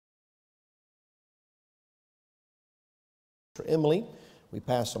Emily. We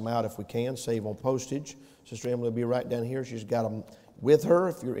pass them out if we can, save on postage. Sister Emily will be right down here. She's got them with her.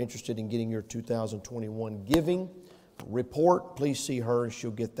 If you're interested in getting your 2021 giving report, please see her and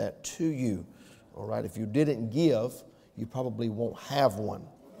she'll get that to you. All right, if you didn't give, you probably won't have one.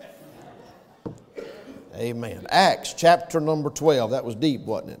 Amen. Acts chapter number 12. That was deep,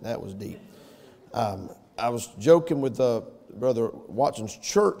 wasn't it? That was deep. I was joking with Brother Watson's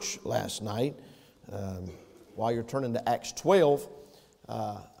church last night while you're turning to Acts 12.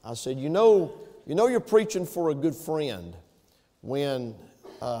 I said, you know you're preaching for a good friend when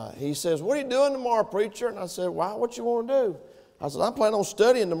he says, what are you doing tomorrow, preacher? And I said, why, what you want to do? I said, I'm planning on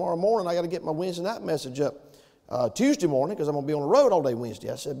studying tomorrow morning. I got to get my Wednesday night message up Tuesday morning because I'm going to be on the road all day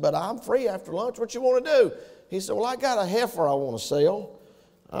Wednesday. I said, but I'm free after lunch. What you want to do? He said, well, I got a heifer I want to sell.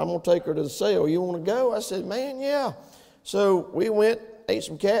 I'm going to take her to the sale. You want to go? I said, man, yeah. So we went, ate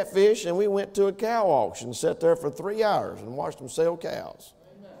some catfish, and we went to a cow auction, sat there for 3 hours and watched them sell cows.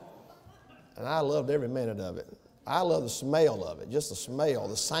 And I loved every minute of it. I love the smell of it, just the smell,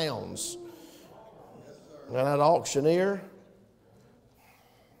 the sounds. And that auctioneer,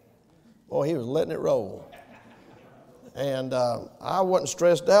 boy, he was letting it roll. And I wasn't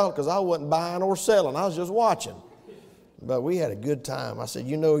stressed out because I wasn't buying or selling. I was just watching. But we had a good time. I said,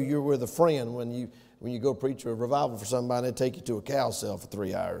 you're with a friend when you go preach a revival for somebody, they take you to a cow sale for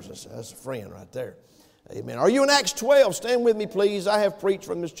 3 hours. That's a friend right there. Amen. Are you in Acts 12? Stand with me, please. I have preached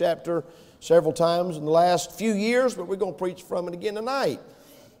from this chapter several times in the last few years, but we're going to preach from it again tonight.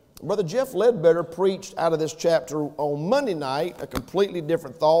 Brother Jeff Ledbetter preached out of this chapter on Monday night, a completely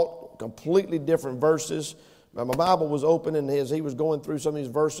different thought, completely different verses. My Bible was open, and as he was going through some of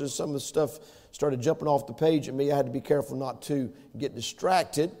these verses, some of the stuff started jumping off the page at me. I had to be careful not to get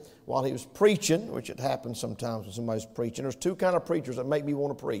distracted while he was preaching, which it happens sometimes when somebody's preaching. There's two kind of preachers that make me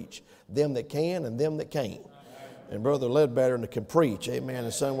want to preach, them that can and them that can't. And Brother Ledbetter can preach, amen.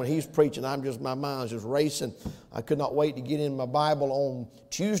 And son, when he's preaching, my mind's just racing. I could not wait to get in my Bible on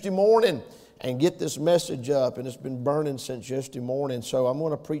Tuesday morning and get this message up, and it's been burning since yesterday morning. So I'm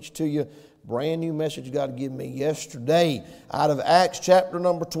going to preach to you brand new message God gave me yesterday out of Acts chapter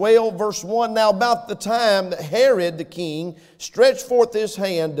number 12, verse 1. Now about the time that Herod the king stretched forth his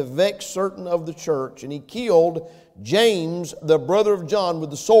hand to vex certain of the church, and he killed James, the brother of John,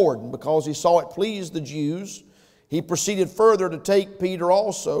 with the sword. And because he saw it pleased the Jews, he proceeded further to take Peter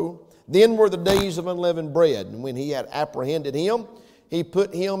also. Then were the days of unleavened bread. And when he had apprehended him, he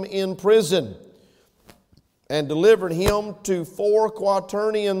put him in prison and delivered him to 4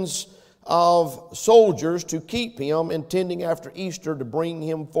 quaternions of soldiers to keep him, intending after Easter to bring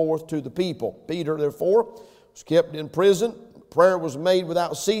him forth to the people. Peter, therefore, was kept in prison. Prayer was made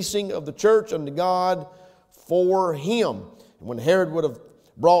without ceasing of the church unto God for him. And when Herod would have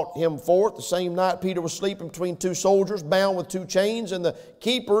brought him forth, the same night Peter was sleeping between 2 soldiers, bound with 2 chains, and the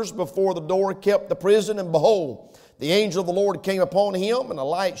keepers before the door kept the prison. And behold, the angel of the Lord came upon him, and a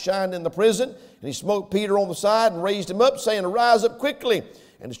light shined in the prison. And he smote Peter on the side and raised him up, saying, Arise up quickly.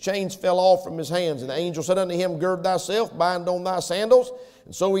 And his chains fell off from his hands. And the angel said unto him, Gird thyself, bind on thy sandals.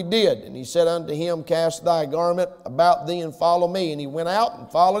 And so he did. And he said unto him, Cast thy garment about thee and follow me. And he went out and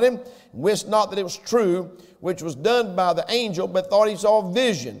followed him, and wist not that it was true, which was done by the angel, but thought he saw a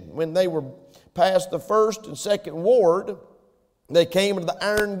vision. When they were past the first and second ward, they came into the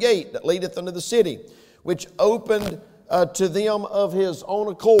iron gate that leadeth unto the city, which opened to them of his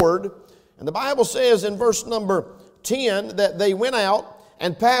own accord. And the Bible says in verse number 10 that they went out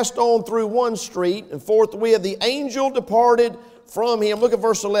and passed on through one street, and forthwith the angel departed from him. Look at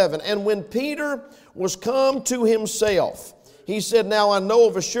verse 11. And when Peter was come to himself, he said, Now I know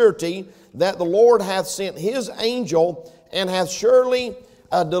of a surety that the Lord hath sent his angel, and hath surely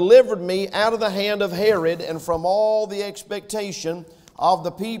delivered me out of the hand of Herod, and from all the expectation of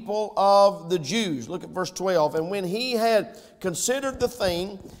the people of the Jews. Look at verse 12. And when he had considered the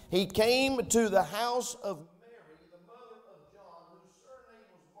thing, he came to the house of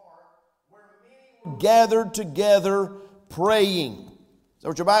gathered together praying. Is that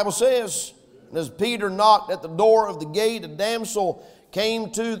what your Bible says? And as Peter knocked at the door of the gate, a damsel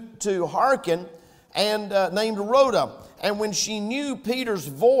came to hearken, and named Rhoda. And when she knew Peter's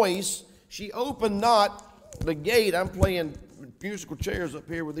voice, she opened not the gate. I'm playing musical chairs up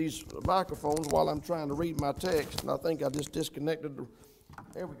here with these microphones while I'm trying to read my text, and I think I just disconnected.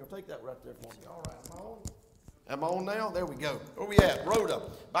 There we go. Take that right there for me. All right, I'm on. Am I on now? There we go. Where we at? Rhoda.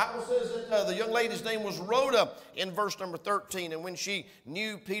 Bible says that the young lady's name was Rhoda in verse number 13. And when she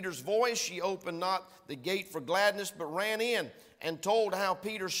knew Peter's voice, she opened not the gate for gladness, but ran in and told how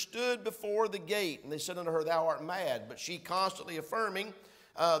Peter stood before the gate. And they said unto her, Thou art mad. But she constantly affirmed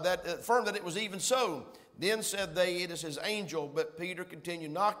that it was even so. Then said they, it is his angel. But Peter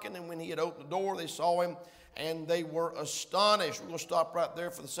continued knocking, and when he had opened the door, they saw him, and they were astonished. We're going to stop right there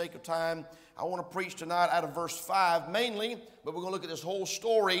for the sake of time. I want to preach tonight out of verse 5 mainly, but we're going to look at this whole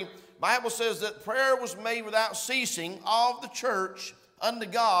story. The Bible says that prayer was made without ceasing of the church unto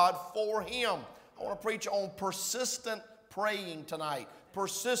God for him. I want to preach on persistent praying tonight.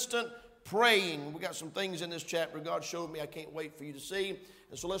 Persistent praying. We got some things in this chapter God showed me I can't wait for you to see.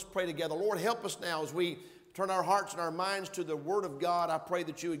 And so let's pray together. Lord, help us now as we turn our hearts and our minds to the Word of God. I pray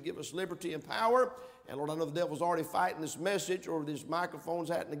that you would give us liberty and power. And Lord, I know the devil's already fighting this message, or these microphones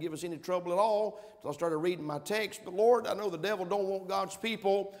hadn't to give us any trouble at all until I started reading my text. But Lord, I know the devil don't want God's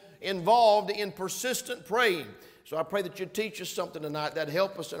people involved in persistent praying. So I pray that you teach us something tonight that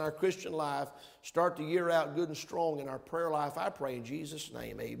help us in our Christian life. Start the year out good and strong in our prayer life. I pray in Jesus'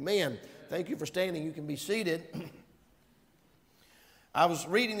 name, amen. Thank you for standing. You can be seated. I was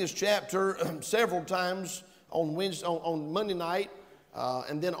reading this chapter several times on Monday night.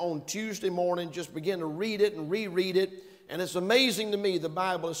 And then on Tuesday morning, just begin to read it and reread it. And it's amazing to me, the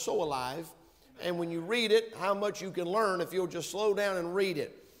Bible is so alive. And when you read it, how much you can learn if you'll just slow down and read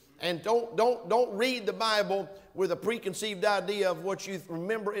it. And don't read the Bible with a preconceived idea of what you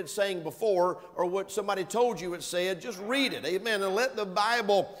remember it saying before or what somebody told you it said. Just read it, amen, and let the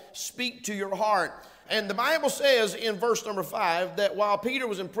Bible speak to your heart. And the Bible says in verse number 5 that while Peter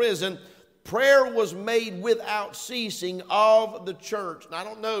was in prison, prayer was made without ceasing of the church. Now, I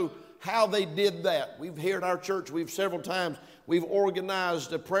don't know how they did that. We've here at our church, several times, we've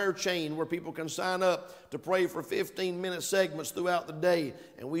organized a prayer chain where people can sign up to pray for 15-minute segments throughout the day.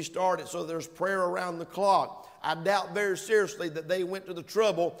 And we started so there's prayer around the clock. I doubt very seriously that they went to the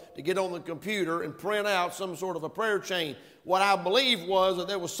trouble to get on the computer and print out some sort of a prayer chain. What I believe was that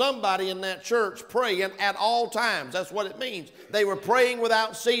there was somebody in that church praying at all times. That's what it means. They were praying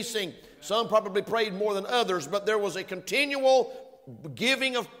without ceasing. Some probably prayed more than others, but there was a continual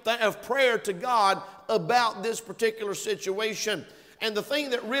giving of prayer to God about this particular situation. And the thing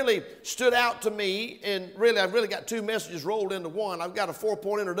that really stood out to me, and really I've really got two messages rolled into one. I've got a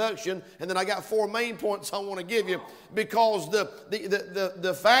 4-point introduction, and then I got 4 main points I want to give you, because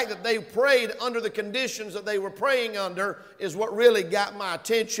the fact that they prayed under the conditions that they were praying under is what really got my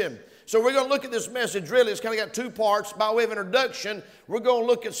attention. So we're going to look at this message. Really, it's kind of got 2 parts. By way of introduction, we're going to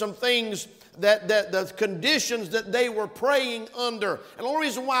look at some things that the conditions that they were praying under. And the only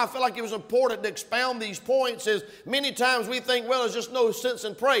reason why I feel like it was important to expound these points is many times we think, well, there's just no sense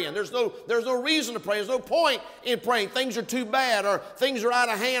in praying. There's no reason to pray. There's no point in praying. Things are too bad, or things are out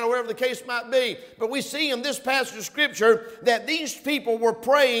of hand, or whatever the case might be. But we see in this passage of Scripture that these people were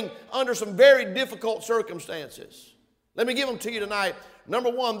praying under some very difficult circumstances. Let me give them to you tonight.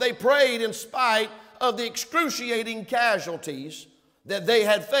 Number 1, they prayed in spite of the excruciating casualties that they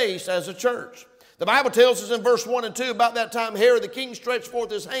had faced as a church. The Bible tells us in verse 1 and 2, about that time Herod the king stretched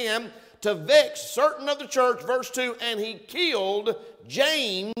forth his hand to vex certain of the church, verse 2, and he killed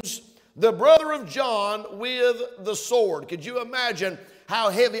James, the brother of John, with the sword. Could you imagine how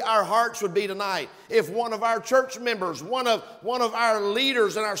heavy our hearts would be tonight if one of our church members, one of our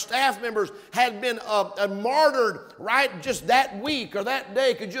leaders and our staff members had been martyred right just that week or that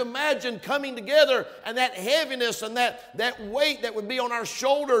day? Could you imagine coming together and that heaviness and that weight that would be on our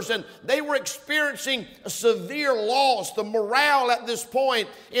shoulders? And they were experiencing a severe loss. The morale at this point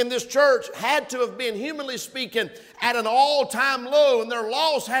in this church had to have been, humanly speaking, at an all-time low, and their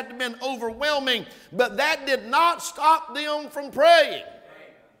loss had to have been overwhelming. But that did not stop them from praying.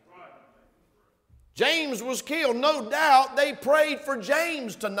 James was killed. No doubt they prayed for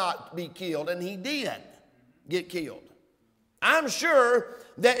James to not be killed, and he did get killed. I'm sure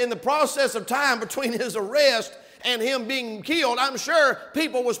that in the process of time between his arrest and him being killed, I'm sure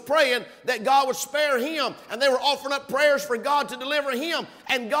people was praying that God would spare him, and they were offering up prayers for God to deliver him.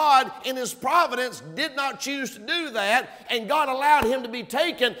 And God, in his providence, did not choose to do that, and God allowed him to be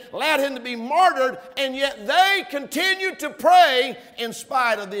taken, allowed him to be martyred, and yet they continued to pray in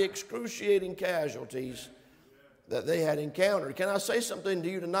spite of the excruciating casualties that they had encountered. Can I say something to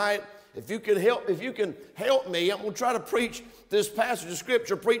you tonight? If you can help me, I'm going to try to preach this passage of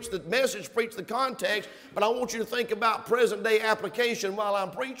Scripture, preach the message, preach the context, but I want you to think about present day application while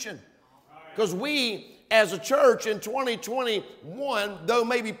I'm preaching. Because we, as a church in 2021, though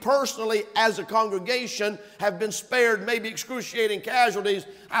maybe personally as a congregation have been spared maybe excruciating casualties,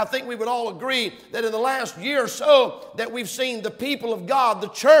 I think we would all agree that in the last year or so that we've seen the people of God, the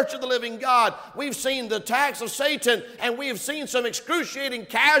church of the living God, we've seen the attacks of Satan, and we have seen some excruciating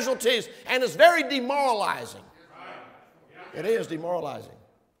casualties, and it's very demoralizing. It is demoralizing.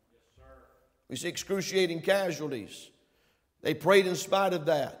 We see excruciating casualties. They prayed in spite of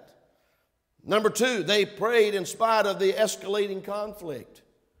that. Number two, they prayed in spite of the escalating conflict.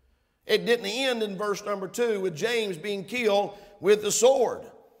 It didn't end in verse number 2 with James being killed with the sword.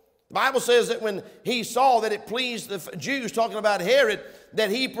 The Bible says that when he saw that it pleased the Jews, talking about Herod, that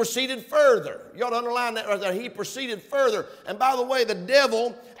he proceeded further. You ought to underline that right there. He proceeded further. And by the way, the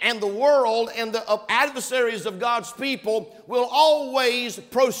devil and the world and the adversaries of God's people will always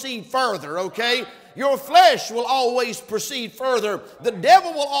proceed further, okay? Your flesh will always proceed further. The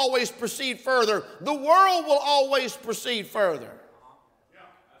devil will always proceed further. The world will always proceed further.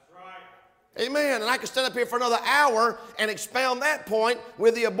 Amen. And I could stand up here for another hour and expound that point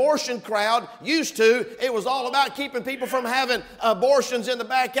with the abortion crowd used to. It was all about keeping people from having abortions in the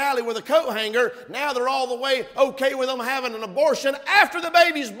back alley with a coat hanger. Now they're all the way okay with them having an abortion after the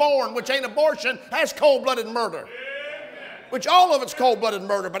baby's born, which ain't abortion, that's cold-blooded murder. Which all of it's cold-blooded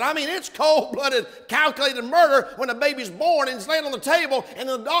murder. But I mean, it's cold-blooded, calculated murder when a baby's born and it's laying on the table and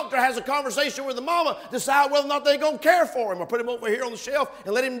the doctor has a conversation with the mama, decide whether or not they're going to care for him or put him over here on the shelf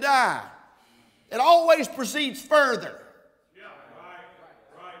and let him die. It always proceeds further.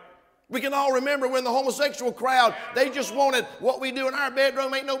 We can all remember when the homosexual crowd, they just wanted what we do in our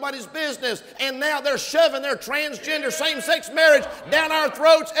bedroom ain't nobody's business. And now they're shoving their transgender same-sex marriage down our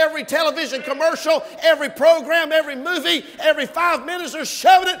throats. Every television commercial, every program, every movie, every 5 minutes they're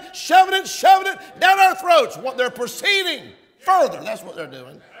shoving it down our throats. What they're proceeding further. That's what they're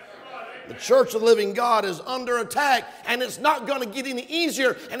doing. The church of the living God is under attack, and it's not going to get any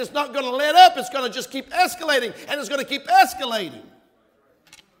easier, and it's not going to let up. It's going to just keep escalating, and it's going to keep escalating.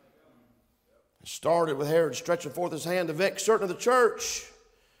 It started with Herod stretching forth his hand to vex certain of the church,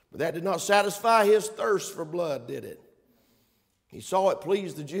 but that did not satisfy his thirst for blood, did it? He saw it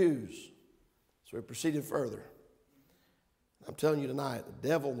pleased the Jews, so he proceeded further. I'm telling you tonight, the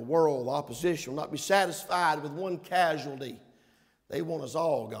devil, the world, the opposition will not be satisfied with one casualty. They want us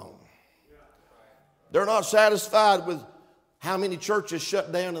all gone. They're not satisfied with how many churches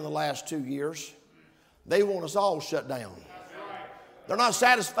shut down in the last 2 years. They want us all shut down. They're not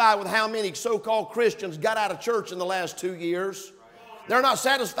satisfied with how many so-called Christians got out of church in the last 2 years. They're not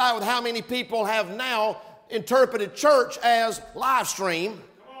satisfied with how many people have now interpreted church as live stream.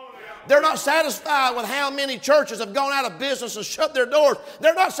 They're not satisfied with how many churches have gone out of business and shut their doors.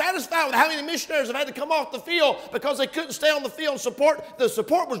 They're not satisfied with how many missionaries have had to come off the field because they couldn't stay on the field and support. The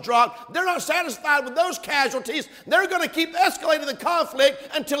support was dropped. They're not satisfied with those casualties. They're going to keep escalating the conflict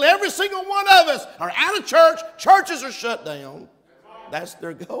until every single one of us are out of church. Churches are shut down. That's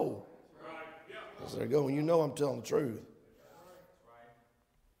their goal. That's their goal. And you know I'm telling the truth.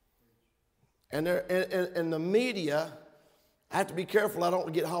 And the media, I have to be careful I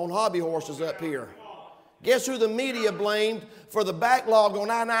don't get on hobby horses up here. Guess who the media blamed for the backlog on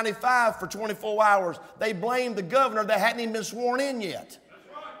I-95 for 24 hours? They blamed the governor that hadn't even been sworn in yet.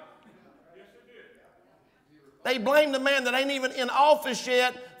 They blamed the man that ain't even in office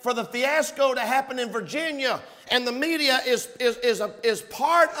yet for the fiasco that happened in Virginia. And the media is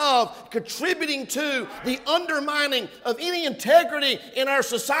part of contributing to the undermining of any integrity in our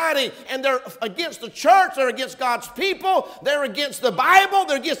society. And they're against the church. They're against God's people. They're against the Bible.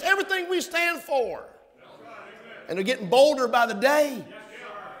 They're against everything we stand for. And they're getting bolder by the day.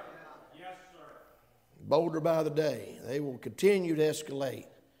 Bolder by the day. They will continue to escalate.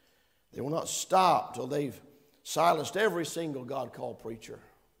 They will not stop till they've silenced every single God-called preacher.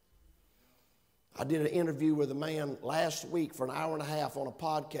 I did an interview with a man last week for an hour and a half on a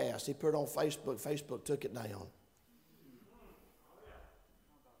podcast. He put it on Facebook. Facebook took it down.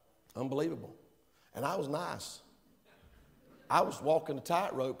 Unbelievable. And I was nice. I was walking a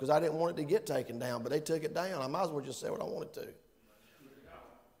tightrope because I didn't want it to get taken down, but they took it down. I might as well just say what I wanted to.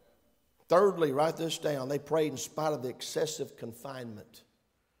 Thirdly, write this down. They prayed in spite of the excessive confinement.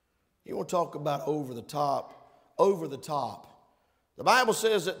 You want to talk about over the top? Over the top. The Bible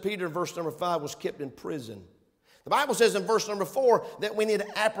says that Peter in verse number 5 was kept in prison. The Bible says in verse number 4 that when he had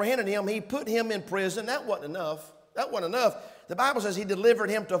apprehended him, he put him in prison. That wasn't enough. That wasn't enough. The Bible says he delivered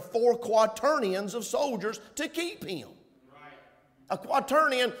him to 4 quaternions of soldiers to keep him. A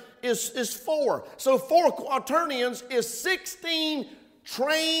quaternion is 4. So 4 quaternions is 16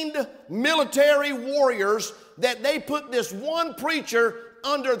 trained military warriors that they put this one preacher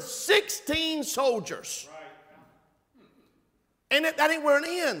under 16 soldiers. And that ain't where it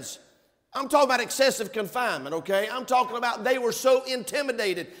ends. I'm talking about excessive confinement, okay? I'm talking about they were so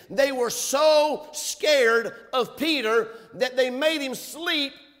intimidated. They were so scared of Peter that they made him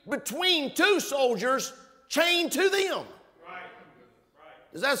sleep between 2 soldiers chained to them.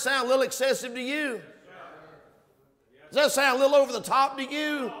 Does that sound a little excessive to you? Does that sound a little over the top to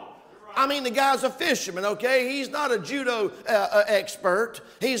you? I mean, the guy's a fisherman, okay? He's not a judo expert.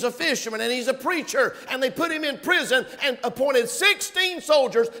 He's a fisherman and he's a preacher. And they put him in prison and appointed 16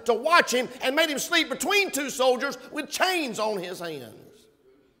 soldiers to watch him and made him sleep between two soldiers with chains on his hands.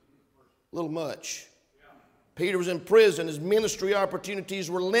 A little much. Peter was in prison. His ministry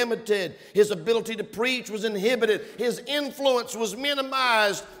opportunities were limited. His ability to preach was inhibited. His influence was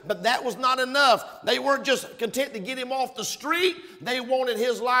minimized. But that was not enough. They weren't just content to get him off the street. They wanted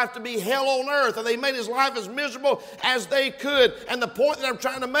his life to be hell on earth. And they made his life as miserable as they could. And the point that I'm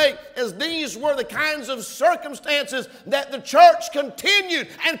trying to make is these were the kinds of circumstances that the church continued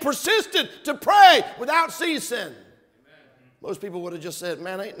and persisted to pray without ceasing. Most people would have just said,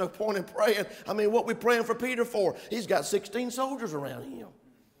 man, ain't no point in praying. I mean, what we praying for Peter for? He's got 16 soldiers around him.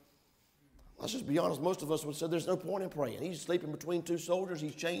 Let's just be honest. Most of us would have said there's no point in praying. He's sleeping between two soldiers.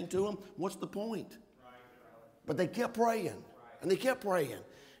 He's chained to them. What's the point? But they kept praying, and they kept praying,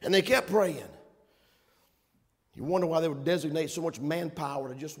 and they kept praying. You wonder why they would designate so much manpower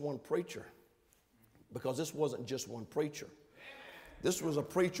to just one preacher. Because this wasn't just one preacher. This was a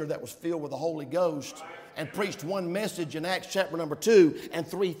preacher that was filled with the Holy Ghost and preached one message in Acts chapter number 2, and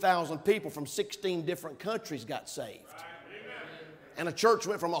 3,000 people from 16 different countries got saved. And a church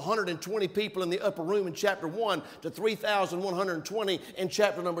went from 120 people in the upper room in chapter 1 to 3,120 in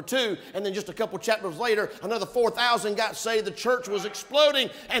chapter number 2. And then just a couple chapters later, another 4,000 got saved. The church was exploding.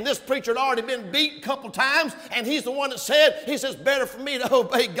 And this preacher had already been beat a couple times. And he's the one that said, he says, better for me to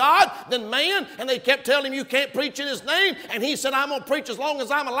obey God than man. And they kept telling him, you can't preach in his name. And he said, I'm going to preach as long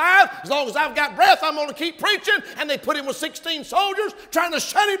as I'm alive. As long as I've got breath, I'm going to keep preaching. And they put him with 16 soldiers trying to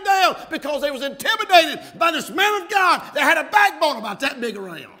shut him down because they was intimidated by this man of God that had a backbone about that big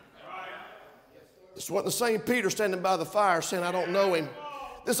around. This wasn't the same Peter standing by the fire saying, I don't know him.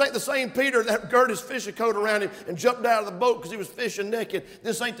 This ain't the same Peter that girded his fishing coat around him and jumped out of the boat because he was fishing naked.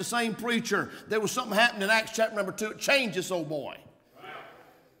 This ain't the same preacher. There was something happening in Acts chapter number 2. It changed this old boy.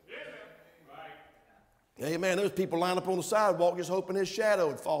 Amen. There was people lined up on the sidewalk just hoping his shadow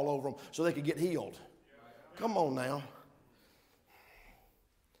would fall over them so they could get healed. Come on now.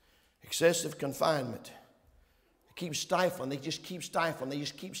 Excessive confinement. Keep stifling. They just keep stifling. They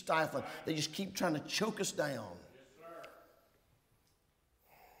just keep stifling. They just keep trying to choke us down.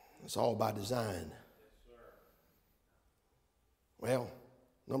 It's all by design. Well,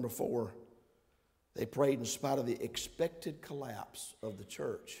 number 4, they prayed in spite of the expected collapse of the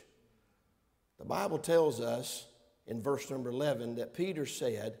church. The Bible tells us in verse number 11 that Peter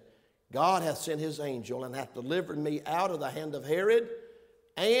said, God hath sent his angel and hath delivered me out of the hand of Herod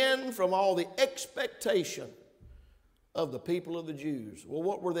and from all the expectation of the people of the Jews. Well,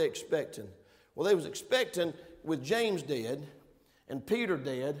 what were they expecting? Well, they was expecting, with James dead and Peter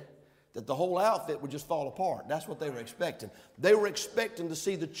dead, that the whole outfit would just fall apart. That's what they were expecting. They were expecting to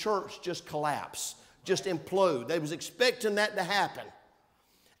see the church just collapse, just implode. They was expecting that to happen.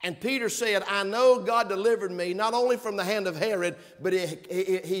 And Peter said, I know God delivered me not only from the hand of Herod, but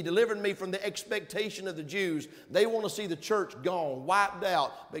he delivered me from the expectation of the Jews. They want to see the church gone, wiped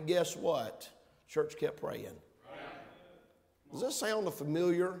out. But guess what? Church kept praying. Does that sound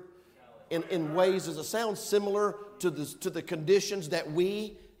familiar in ways? Does it sound similar to the conditions that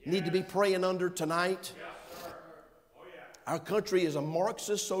we need to be praying under tonight? Our country is a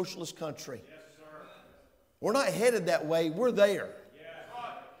Marxist socialist country. We're not headed that way. We're there.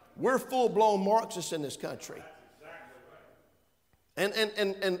 We're full-blown Marxists in this country.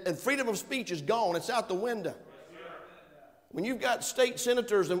 And freedom of speech is gone. It's out the window. When you've got state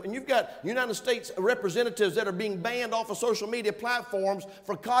senators and you've got United States representatives that are being banned off of social media platforms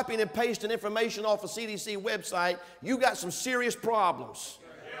for copying and pasting information off a CDC website, you've got some serious problems.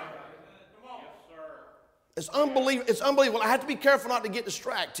 It's unbelievable. It's unbelievable. I have to be careful not to get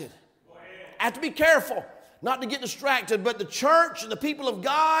distracted. I have to be careful not to get distracted. But the church and the people of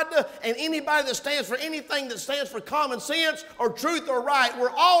God and anybody that stands for anything that stands for common sense or truth or right,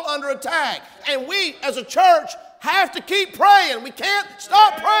 we're all under attack. And we as a church have to keep praying. We can't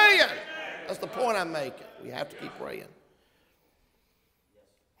stop praying. That's the point I'm making. We have to keep praying.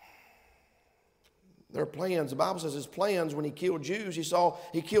 Their plans, the Bible says his plans when he killed Jews,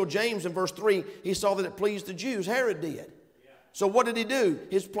 he killed James in verse 3. He saw that it pleased the Jews. Herod did. So what did he do?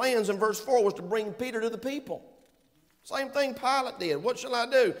 His plans in verse 4 was to bring Peter to the people. Same thing Pilate did. What shall I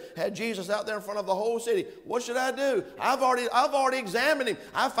do? Had Jesus out there in front of the whole city. What should I do? I've already examined him.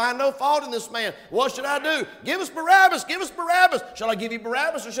 I find no fault in this man. What should I do? Give us Barabbas. Give us Barabbas. Shall I give you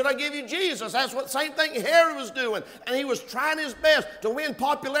Barabbas or should I give you Jesus? That's what same thing Herod was doing. And he was trying his best to win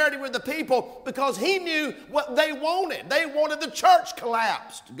popularity with the people because he knew what they wanted. They wanted the church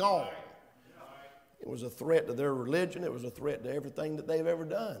collapsed, gone. It was a threat to their religion. It was a threat to everything that they've ever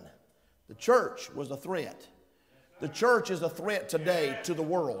done. The church was a threat. The church is a threat today to the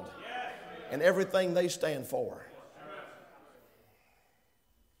world and everything they stand for.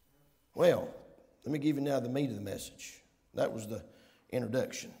 Well, let me give you now the meat of the message. That was the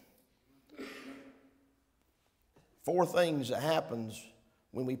introduction. 4 things that happens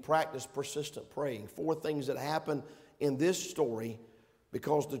when we practice persistent praying. 4 things that happen in this story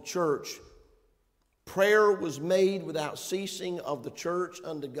because the church, prayer was made without ceasing of the church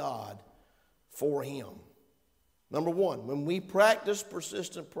unto God for Him. Number 1, when we practice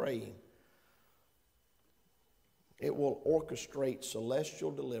persistent praying, it will orchestrate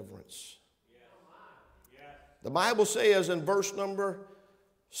celestial deliverance. The Bible says in verse number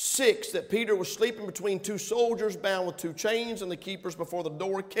 6 that Peter was sleeping between 2 soldiers bound with 2 chains, and the keepers before the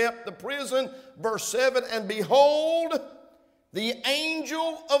door kept the prison. Verse 7, and behold, the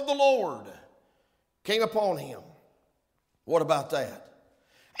angel of the Lord came upon him. What about that?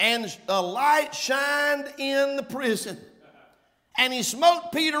 And a light shined in the prison. And he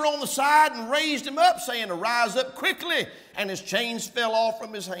smote Peter on the side and raised him up, saying, arise up quickly. And his chains fell off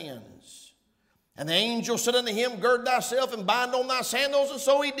from his hands. And the angel said unto him, gird thyself and bind on thy sandals. And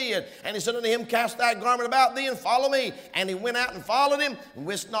so he did. And he said unto him, cast thy garment about thee and follow me. And he went out and followed him, and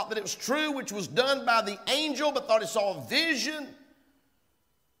wist not that it was true, which was done by the angel, but thought he saw a vision.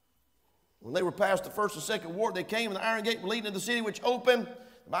 When they were past the first and second ward, they came, and the iron gate leading to the city, which opened.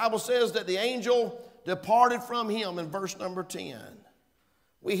 The Bible says that the angel departed from him in verse number 10.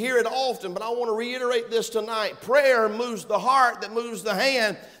 We hear it often, but I want to reiterate this tonight. Prayer moves the heart, that moves the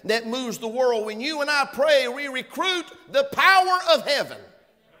hand, that moves the world. When you and I pray, we recruit the power of heaven.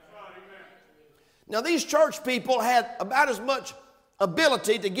 Now, these church people had about as much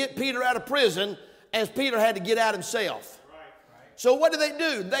ability to get Peter out of prison as Peter had to get out himself. So what did they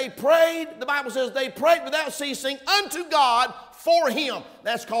do? They prayed, the Bible says they prayed without ceasing unto God for him.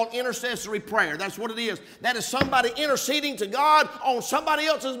 That's called intercessory prayer. That's what it is. That is somebody interceding to God on somebody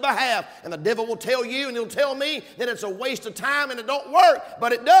else's behalf. And the devil will tell you and he'll tell me that it's a waste of time and it don't work.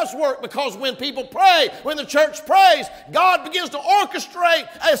 But it does work, because when people pray, when the church prays, God begins to orchestrate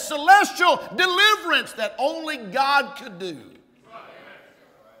a celestial deliverance that only God could do.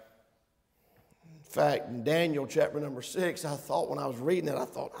 In fact, in Daniel chapter number 6, I thought when I was reading it,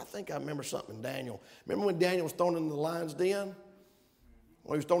 I think I remember something in Daniel. Remember when Daniel was thrown into the lion's den?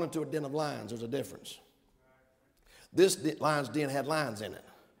 Well, he was thrown into a den of lions. There's a difference. This lion's den had lions in it.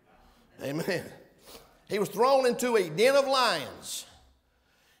 Amen. He was thrown into a den of lions.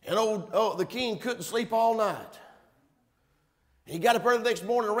 And the king couldn't sleep all night. He got up early the next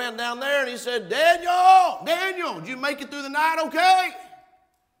morning and ran down there, and he said, Daniel, did you make it through the night okay?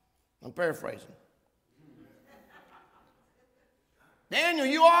 I'm paraphrasing. Daniel,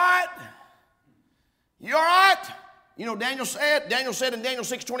 you all right? You all right? You know, Daniel said in Daniel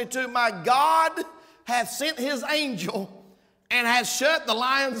 6:22, my God hath sent his angel and hath shut the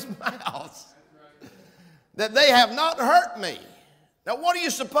lions' mouths, that they have not hurt me. Now, what do you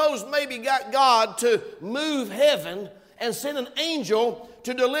suppose maybe got God to move heaven and send an angel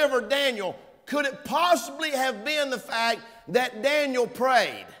to deliver Daniel? Could it possibly have been the fact that Daniel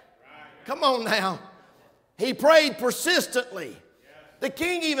prayed? Come on now. He prayed persistently. The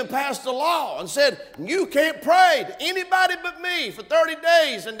king even passed a law and said, you can't pray to anybody but me for 30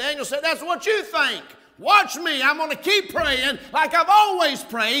 days. And Daniel said, that's what you think. Watch me. I'm going to keep praying like I've always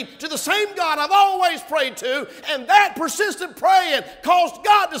prayed to the same God I've always prayed to. And that persistent praying caused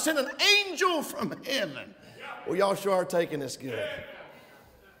God to send an angel from heaven. Well, y'all sure are taking this good.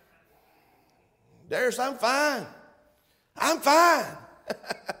 Darius, I'm fine. I'm fine.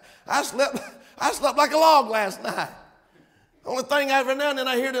 I slept like a log last night. The only thing every now and then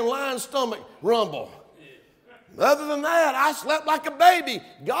I hear them lion's stomach rumble. Other than that, I slept like a baby.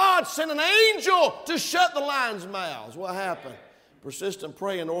 God sent an angel to shut the lions' mouths. What happened? Persistent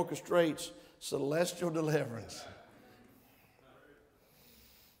praying orchestrates celestial deliverance.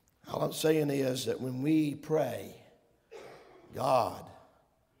 All I'm saying is that when we pray, God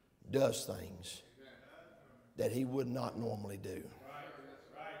does things that he would not normally do.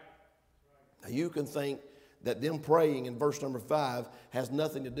 Now you can think that them praying in verse number 5 has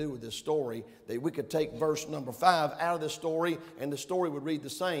nothing to do with this story, that we could take verse number 5 out of this story and the story would read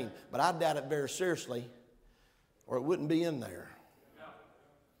the same. But I doubt it very seriously, or it wouldn't be in there.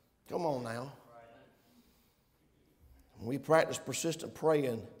 Come on now. When we practice persistent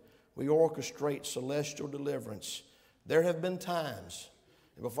praying, we orchestrate celestial deliverance. There have been times,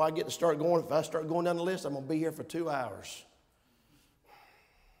 and before if I start going down the list, I'm going to be here for 2 hours.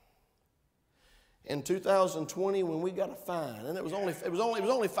 In 2020, when we got a fine, and it was only $500. It was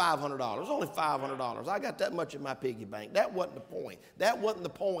only $500. I got that much in my piggy bank. That wasn't the point. That wasn't the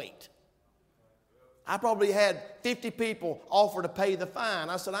point. I probably had 50 people offer to pay the fine.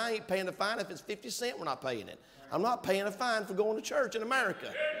 I said, I ain't paying the fine. If it's 50 cents, we're not paying it. I'm not paying a fine for going to church in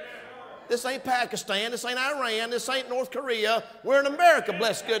America. This ain't Pakistan. This ain't Iran. This ain't North Korea. We're in America,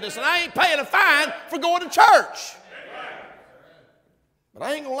 bless goodness. And I ain't paying a fine for going to church. But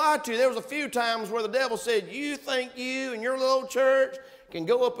I ain't going to lie to you. There was a few times where the devil said, you think you and your little church can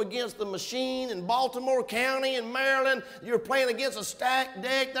go up against the machine in Baltimore County in Maryland. You're playing against a stacked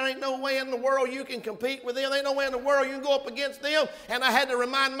deck. There ain't no way in the world you can compete with them. There ain't no way in the world you can go up against them. And I had to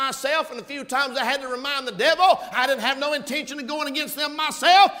remind myself, and a few times I had to remind the devil, I didn't have no intention of going against them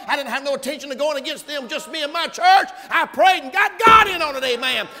myself. I didn't have no intention of going against them, just me and my church. I prayed and got God in on it,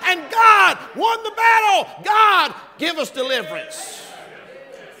 amen. And God won the battle. God give us deliverance.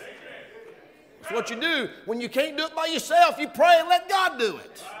 That's what you do. When you can't do it by yourself, you pray and let God do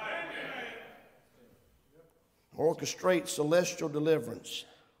it. Orchestrate celestial deliverance.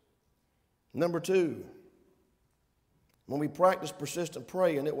 Number 2, when we practice persistent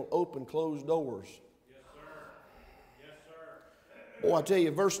praying, it will open closed doors. Yes, sir. Yes, sir. Boy, I tell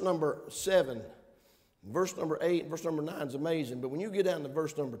you, verse number 7, verse number 8, verse number 9 is amazing. But when you get down to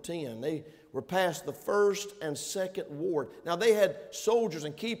verse number 10, they were past the first and second ward. Now, they had soldiers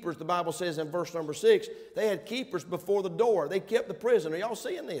and keepers, the Bible says in verse number 6. They had keepers before the door. They kept the prison. Are y'all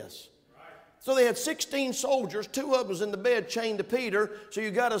seeing this? Right. So they had 16 soldiers. 2 of them was in the bed chained to Peter. So you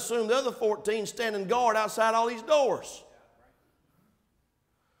got to assume the other 14 standing guard outside all these doors.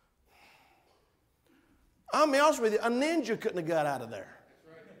 I'll be honest with you, a ninja couldn't have got out of there.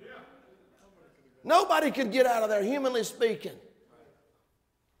 Nobody could get out of there, humanly speaking.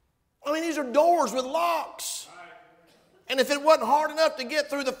 I mean, these are doors with locks. And if it wasn't hard enough to get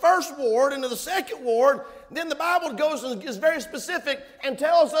through the first ward into the second ward, then the Bible goes and is very specific and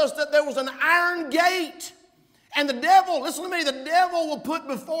tells us that there was an iron gate. And the devil, listen to me, the devil will put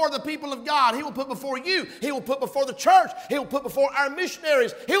before the people of God, he will put before you, he will put before the church, he will put before our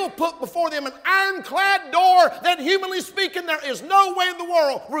missionaries, he will put before them an ironclad door that, humanly speaking, there is no way in the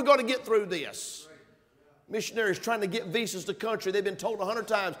world we're going to get through this. Missionaries trying to get visas to country. They've been told 100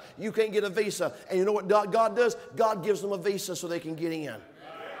 times, you can't get a visa. And you know what God does? God gives them a visa so they can get in.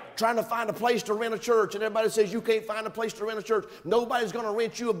 Trying to find a place to rent a church, and everybody says you can't find a place to rent a church. Nobody's going to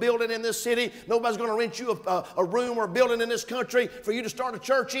rent you a building in this city. Nobody's going to rent you a room or a building in this country for you to start a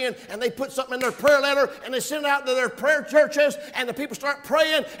church in. And they put something in their prayer letter, and they send it out to their prayer churches, and the people start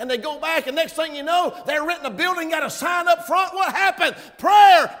praying, and they go back, and next thing you know, they're renting a building, got a sign up front. What happened?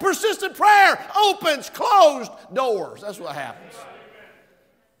 Prayer, persistent prayer, opens closed doors. That's what happens.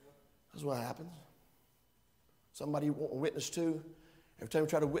 That's what happens. Somebody you want to witness to, every time you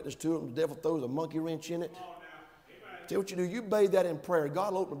try to witness to them, the devil throws a monkey wrench in it. Tell you what you do. You bathe that in prayer.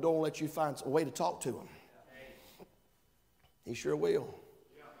 God will open the door and let you find a way to talk to him. He sure will.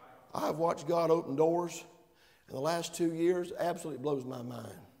 I've watched God open doors in the last 2 years. It absolutely blows my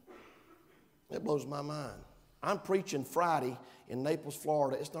mind. It blows my mind. I'm preaching Friday in Naples,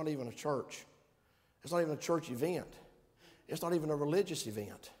 Florida. It's not even a church. It's not even a church event. It's not even a religious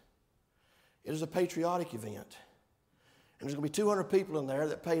event. It is a patriotic event. And there's going to be 200 people in there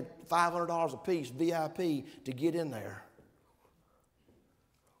that paid $500 a piece, VIP, to get in there.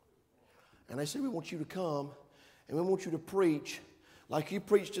 And they said, we want you to come, and we want you to preach like you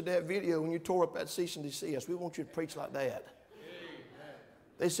preached in that video when you tore up that cease and desist. We want you to preach like that.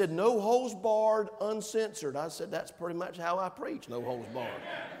 They said, no holds barred, uncensored. I said, that's pretty much how I preach, no holds barred.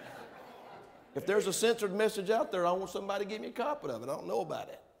 If there's a censored message out there, I want somebody to give me a copy of it. I don't know about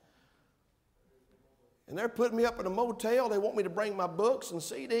it. And they're putting me up in a motel. They want me to bring my books and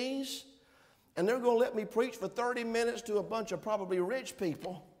CDs. And they're going to let me preach for 30 minutes to a bunch of probably rich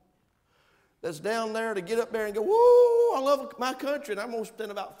people that's down there to get up there and go, woo, I love my country. And I'm going to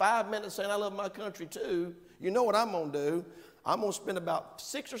spend about 5 minutes saying I love my country too. You know what I'm going to do. I'm going to spend about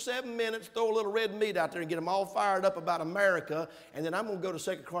 6 or 7 minutes, throw a little red meat out there and get them all fired up about America. And then I'm going to go to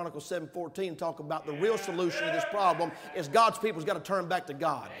 2 Chronicles 7:14 and talk about the real solution to this problem is God's people's got to turn back to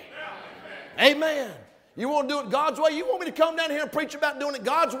God. Amen. You want to do it God's way? You want me to come down here and preach about doing it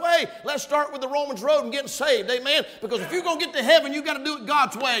God's way? Let's start with the Romans road and getting saved. Amen? Because if you're going to get to heaven, you've got to do it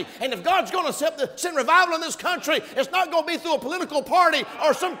God's way. And if God's going to send revival in this country, it's not going to be through a political party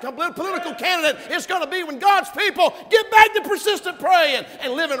or some political candidate. It's going to be when God's people get back to persistent praying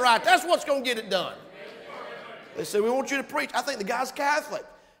and living right. That's what's going to get it done. They say, we want you to preach. I think the guy's Catholic.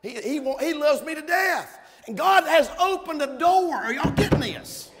 He loves me to death. And God has opened a door. Are y'all getting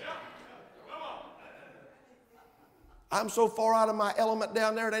this? I'm so far out of my element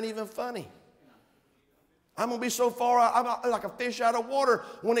down there, it ain't even funny. I'm going to be so far out, I'm like a fish out of water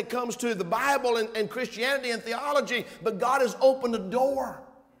when it comes to the Bible and Christianity and theology, but God has opened a door.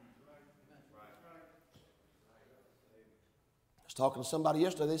 was talking to somebody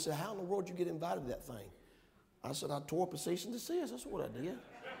yesterday. They said, how in the world did you get invited to that thing? I said, I tore up a cease and desist. That's what I did.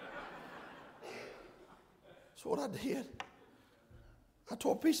 That's what I did. I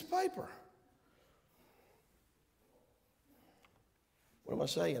tore a piece of paper. What am I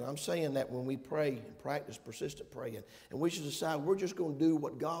saying? I'm saying that when we pray and practice persistent praying, and we should decide we're just going to do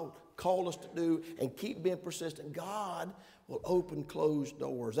what God called us to do and keep being persistent, God will open closed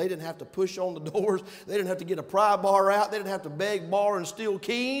doors. They didn't have to push on the doors. They didn't have to get a pry bar out. They didn't have to beg, borrow, and steal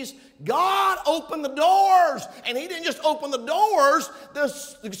keys. God opened the doors. And he didn't just open the doors. The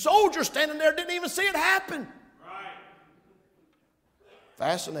soldier standing there didn't even see it happen. Right.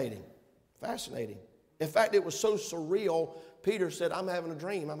 Fascinating. Fascinating. In fact, it was so surreal, Peter said, I'm having a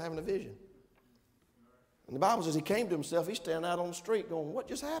dream. I'm having a vision. And the Bible says he came to himself. He's standing out on the street going, what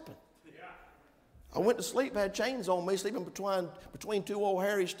just happened? I went to sleep, had chains on me, sleeping between two old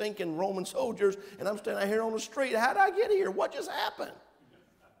hairy, stinking Roman soldiers, and I'm standing out here on the street. How did I get here? What just happened?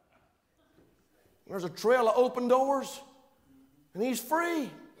 There's a trail of open doors, and he's free.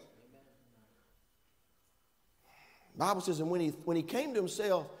 The Bible says, and when he came to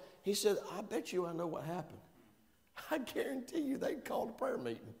himself, he said, I bet you I know what happened. I guarantee you they called a prayer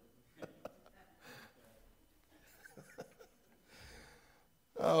meeting.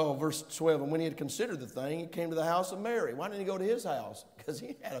 Oh, verse 12, and when he had considered the thing, he came to the house of Mary. Why didn't he go to his house? Because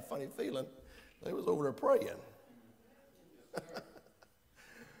he had a funny feeling they was over there praying.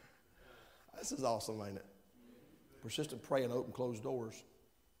 This is awesome, ain't it? Persistent praying open closed doors.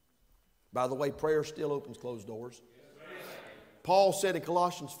 By the way, prayer still opens closed doors. Paul said in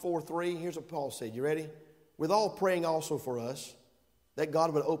Colossians 4:3, here's what Paul said. You ready? With all praying also for us, that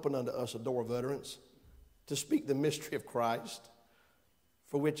God would open unto us a door of utterance to speak the mystery of Christ,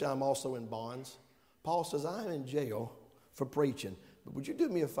 for which I'm also in bonds. Paul says, I'm in jail for preaching. But would you do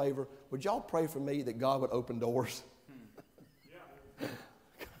me a favor? Would y'all pray for me that God would open doors?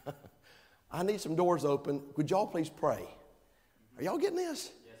 I need some doors open. Would y'all please pray? Are y'all getting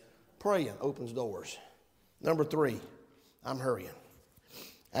this? Yes. Praying opens doors. Number 3, I'm hurrying.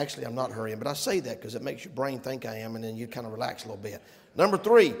 Actually, I'm not hurrying, but I say that because it makes your brain think I am, and then you kind of relax a little bit. Number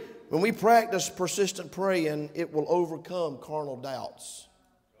 3, when we practice persistent praying, it will overcome carnal doubts.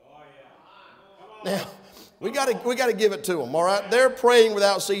 Now, we got to give it to them, all right? They're praying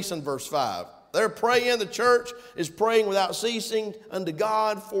without ceasing, verse 5. They're praying, the church is praying without ceasing unto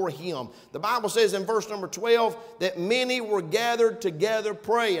God for him. The Bible says in verse number 12 that many were gathered together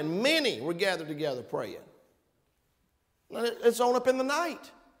praying. Many were gathered together praying. It's on up in the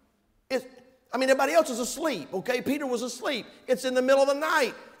night. Everybody else is asleep, okay? Peter was asleep. It's in the middle of the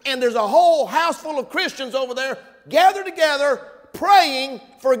night. And there's a whole house full of Christians over there gathered together praying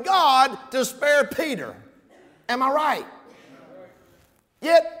for God to spare Peter. Am I right?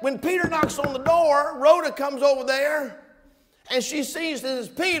 Yet, when Peter knocks on the door, Rhoda comes over there, and she sees that it's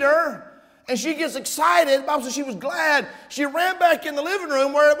Peter, and she gets excited. The Bible says she was glad. She ran back in the living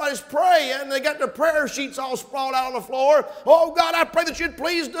room where everybody's praying, and they got their prayer sheets all sprawled out on the floor. Oh, God, I pray that you'd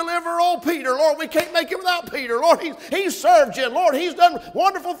please deliver old Peter. Lord, we can't make it without Peter. Lord, he's served you. Lord, he's done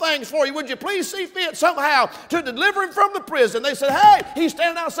wonderful things for you. Would you please see fit somehow to deliver him from the prison? They said, hey, he's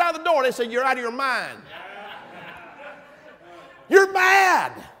standing outside the door. They said, you're out of your mind. You're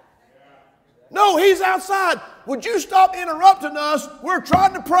mad. No, he's outside. Would you stop interrupting us? We're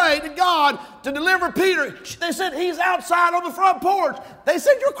trying to pray to God to deliver Peter. They said he's outside on the front porch. They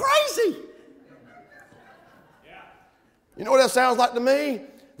said, you're crazy. You know what that sounds like to me?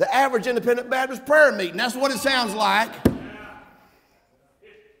 The average independent Baptist prayer meeting. That's what it sounds like.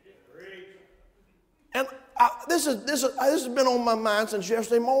 And this has been on my mind since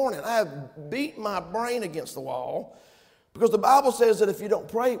yesterday morning. I have beat my brain against the wall. Because the Bible says that if you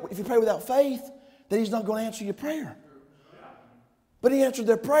pray without faith, that he's not going to answer your prayer. But he answered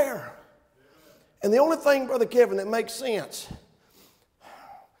their prayer. And the only thing, Brother Kevin, that makes sense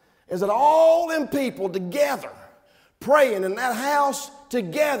is that all them people together, praying in that house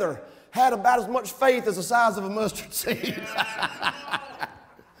together, had about as much faith as the size of a mustard seed.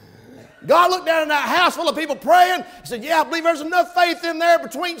 God looked down in that house full of people praying. He said, yeah, I believe there's enough faith in there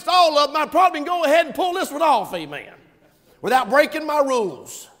between all of them. I probably can go ahead and pull this one off, amen, without breaking my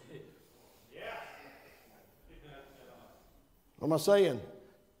rules. What am I saying?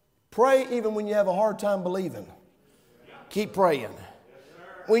 Pray even when you have a hard time believing. Keep praying.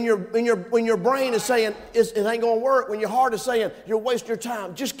 When your brain is saying it ain't going to work, when your heart is saying you're wasting your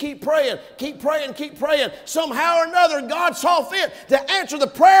time, just keep praying, keep praying, keep praying. Somehow or another, God saw fit to answer the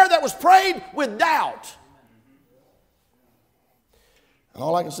prayer that was prayed with doubt. And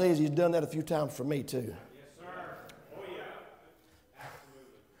all I can say is he's done that a few times for me too.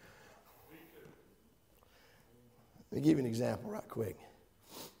 Let me give you an example right quick.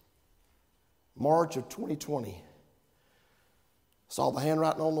 March of 2020. Saw the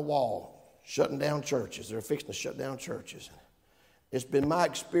handwriting on the wall, shutting down churches. They're fixing to shut down churches. It's been my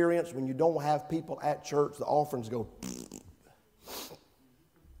experience when you don't have people at church, the offerings go.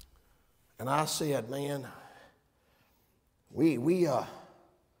 And I said, man, we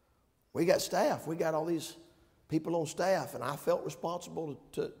got staff. We got all these people on staff, and I felt responsible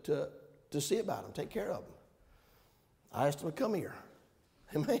to see about them, take care of them. I asked them to come here.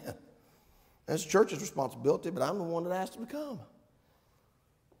 Amen. That's the church's responsibility, but I'm the one that asked them to come.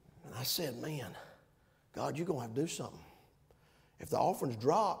 And I said, man, God, you're going to have to do something. If the offerings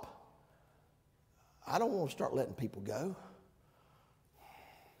drop, I don't want to start letting people go.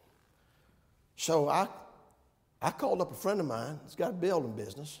 So I called up a friend of mine that's got a building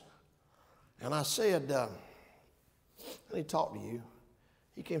business, and I said, I need to talk to you.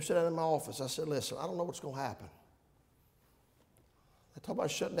 He came sit down in my office. I said, listen, I don't know what's going to happen. They talk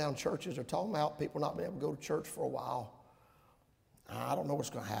about shutting down churches. They're talking about people not being able to go to church for a while. I don't know what's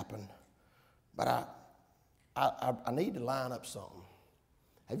going to happen, but I need to line up something.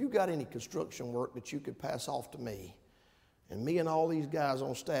 Have you got any construction work that you could pass off to me? And me and all these guys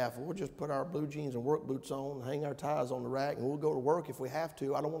on staff, we'll just put our blue jeans and work boots on, hang our ties on the rack, and we'll go to work if we have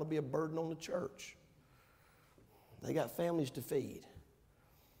to. I don't want to be a burden on the church. They got families to feed.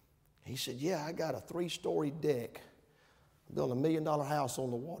 He said, yeah, I got a 3-story deck. I'm building $1 million house on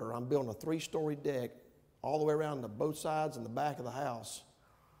the water. I'm building a 3-story deck all the way around to both sides and the back of the house.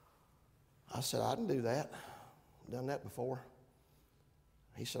 I said, I can do that. I've done that before.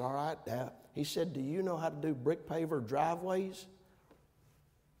 He said, all right, Dad. He said, do you know how to do brick paver driveways?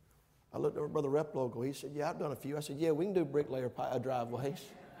 I looked over at Brother Replogle. He said, yeah, I've done a few. I said, yeah, we can do bricklayer driveways.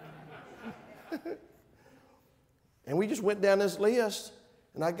 And we just went down this list,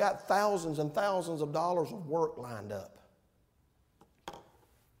 and I got thousands and thousands of dollars of work lined up.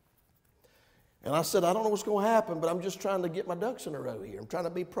 And I said, I don't know what's going to happen, but I'm just trying to get my ducks in a row here. I'm trying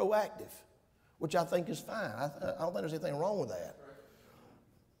to be proactive, which I think is fine. I don't think there's anything wrong with that.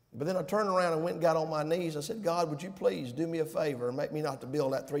 But then I turned around and went and got on my knees. I said, God, would you please do me a favor and make me not to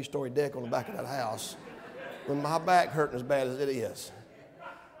build that 3-story deck on the back of that house when my back hurting as bad as it is.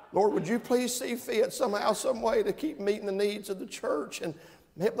 Lord, would you please see fit somehow, some way to keep meeting the needs of the church and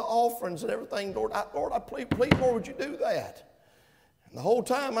help the offerings and everything. Lord, I please, Lord, would you do that? And the whole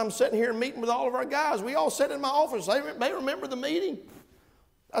time I'm sitting here meeting with all of our guys. We all sat in my office. They remember the meeting.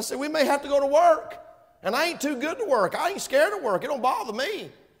 I said, we may have to go to work. And I ain't too good to work. I ain't scared of work. It don't bother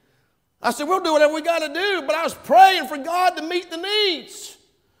me. I said, we'll do whatever we got to do. But I was praying for God to meet the needs.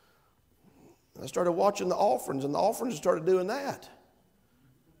 I started watching the offerings, and the offerings started doing that.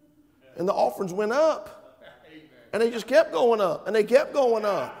 And the offerings went up. And they just kept going up, and they kept going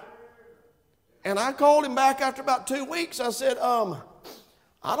up. And I called him back after about 2 weeks. I said,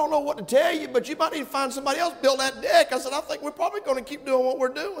 I don't know what to tell you, but you might need to find somebody else to build that deck. I said, I think we're probably going to keep doing what we're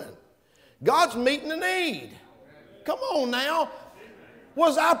doing. God's meeting the need. Come on now.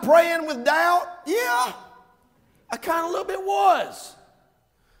 Was I praying with doubt? Yeah. I kind of a little bit was.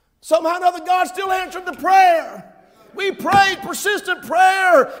 Somehow or another, God still answered the prayer. We prayed persistent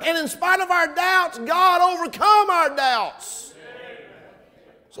prayer, and in spite of our doubts, God overcome our doubts.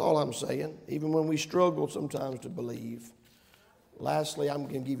 That's all I'm saying, even when we struggle sometimes to believe. Lastly, I'm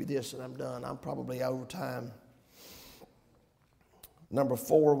going to give you this and I'm done. I'm probably over time. Number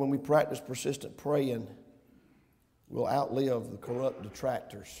 4, when we practice persistent praying, we'll outlive the corrupt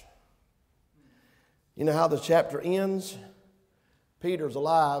detractors. You know how the chapter ends? Peter's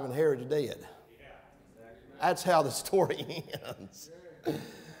alive and Herod's dead. That's how the story ends.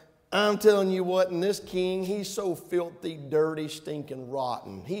 I'm telling you what, and this king, he's so filthy, dirty, stinking,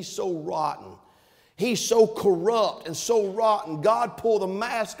 rotten. He's so rotten. He's so corrupt and so rotten. God pulled the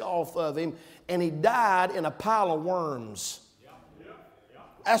mask off of him, and he died in a pile of worms.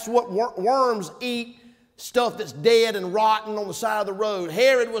 That's what worms eat, stuff that's dead and rotten on the side of the road.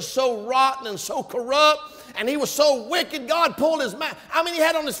 Herod was so rotten and so corrupt, and he was so wicked, God pulled his mask. I mean, he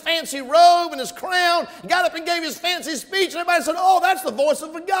had on his fancy robe and his crown, got up and gave his fancy speech, and everybody said, oh, that's the voice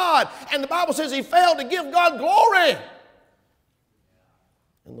of a God. And the Bible says he failed to give God glory.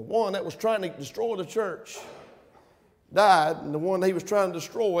 And the one that was trying to destroy the church died, and the one that he was trying to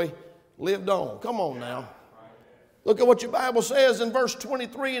destroy lived on. Come on now. Look at what your Bible says in verse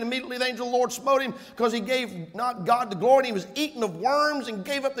 23. And immediately the angel of the Lord smote him because he gave not God the glory. He was eaten of worms and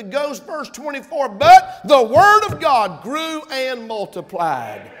gave up the ghost. Verse 24. But the word of God grew and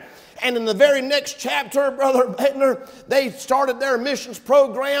multiplied. And in the very next chapter, Brother Bednar, they started their missions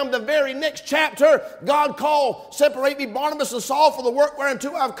program. The very next chapter, God called, separate me, Barnabas and Saul, for the work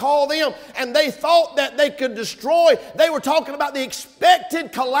whereunto I've called them. And they thought that they could destroy. They were talking about the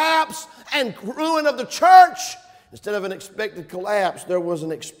expected collapse and ruin of the church. Instead of an expected collapse, there was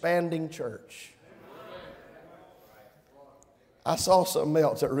an expanding church. I saw something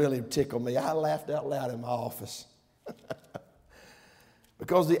else that really tickled me. I laughed out loud in my office.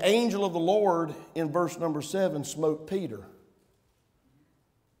 Because the angel of the Lord, in verse number 7, smote Peter.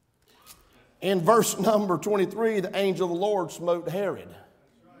 In verse number 23, the angel of the Lord smote Herod.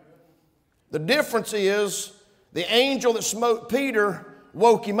 The difference is the angel that smote Peter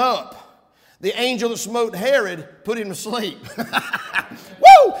woke him up. The angel that smote Herod put him to sleep.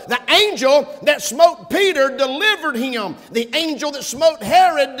 Woo! The angel that smote Peter delivered him. The angel that smote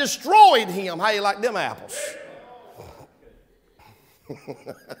Herod destroyed him. How you like them apples?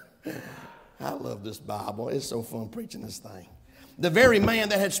 I love this Bible. It's so fun preaching this thing. The very man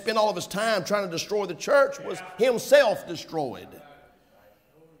that had spent all of his time trying to destroy the church was himself destroyed.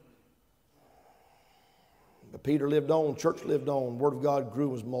 But Peter lived on, church lived on, Word of God grew,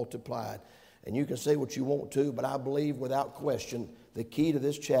 was multiplied. And you can say what you want to, but I believe without question the key to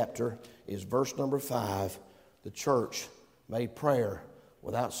this chapter is verse number 5. The church made prayer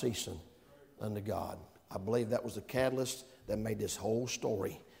without ceasing unto God. I believe that was the catalyst that made this whole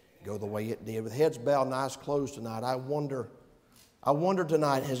story go the way it did. With heads bowed and eyes closed tonight, I wonder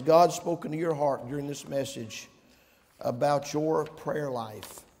tonight, has God spoken to your heart during this message about your prayer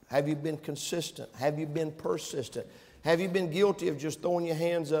life? Have you been consistent? Have you been persistent? Have you been guilty of just throwing your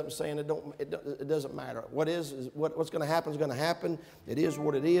hands up and saying it doesn't matter? What's going to happen is going to happen. It is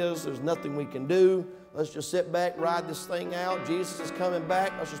what it is. There's nothing we can do. Let's just sit back, ride this thing out. Jesus is coming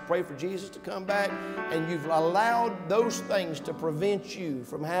back. Let's just pray for Jesus to come back. And you've allowed those things to prevent you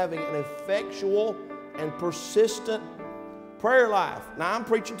from having an effectual and persistent prayer life. Now, I'm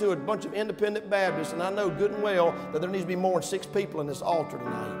preaching to a bunch of independent Baptists, and I know good and well that there needs to be more than 6 people in this altar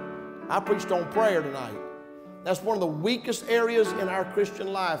tonight. I preached on prayer tonight. That's one of the weakest areas in our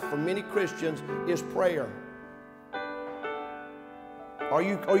Christian life for many Christians is prayer. Are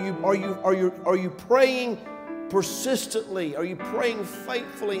you praying persistently? Are you praying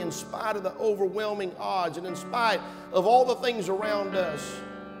faithfully in spite of the overwhelming odds and in spite of all the things around us?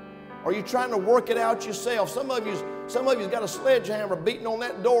 Are you trying to work it out yourself? Some of you's got a sledgehammer beating on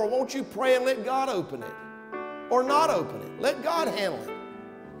that door. Won't you pray and let God open it? Or not open it. Let God handle it.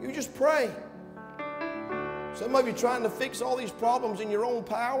 You just pray. Some of you trying to fix all these problems in your own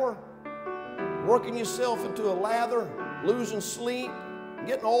power, working yourself into a lather, losing sleep,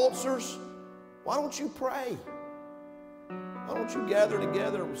 getting ulcers. Why don't you pray? Why don't you gather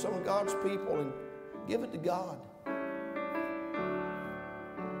together with some of God's people and give it to God?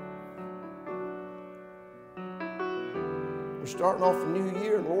 We're starting off a new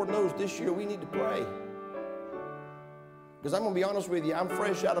year, and Lord knows this year we need to pray. Because I'm going to be honest with you, I'm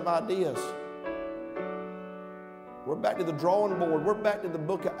fresh out of ideas. We're back to the drawing board. We're back to the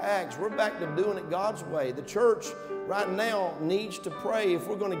book of Acts. We're back to doing it God's way. The church right now needs to pray if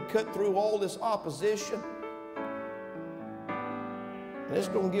we're going to cut through all this opposition. And it's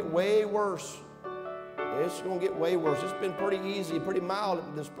going to get way worse. It's going to get way worse. It's been pretty easy, pretty mild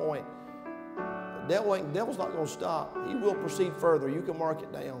at this point. The devil's not going to stop. He will proceed further. You can mark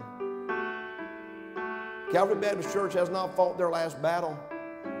it down. Calvary Baptist Church has not fought their last battle.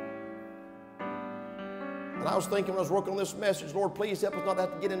 And I was thinking when I was working on this message, Lord, please help us not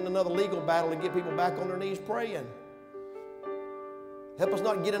have to get in another legal battle and get people back on their knees praying. Help us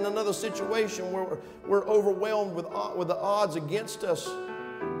not get in another situation where we're overwhelmed with the odds against us.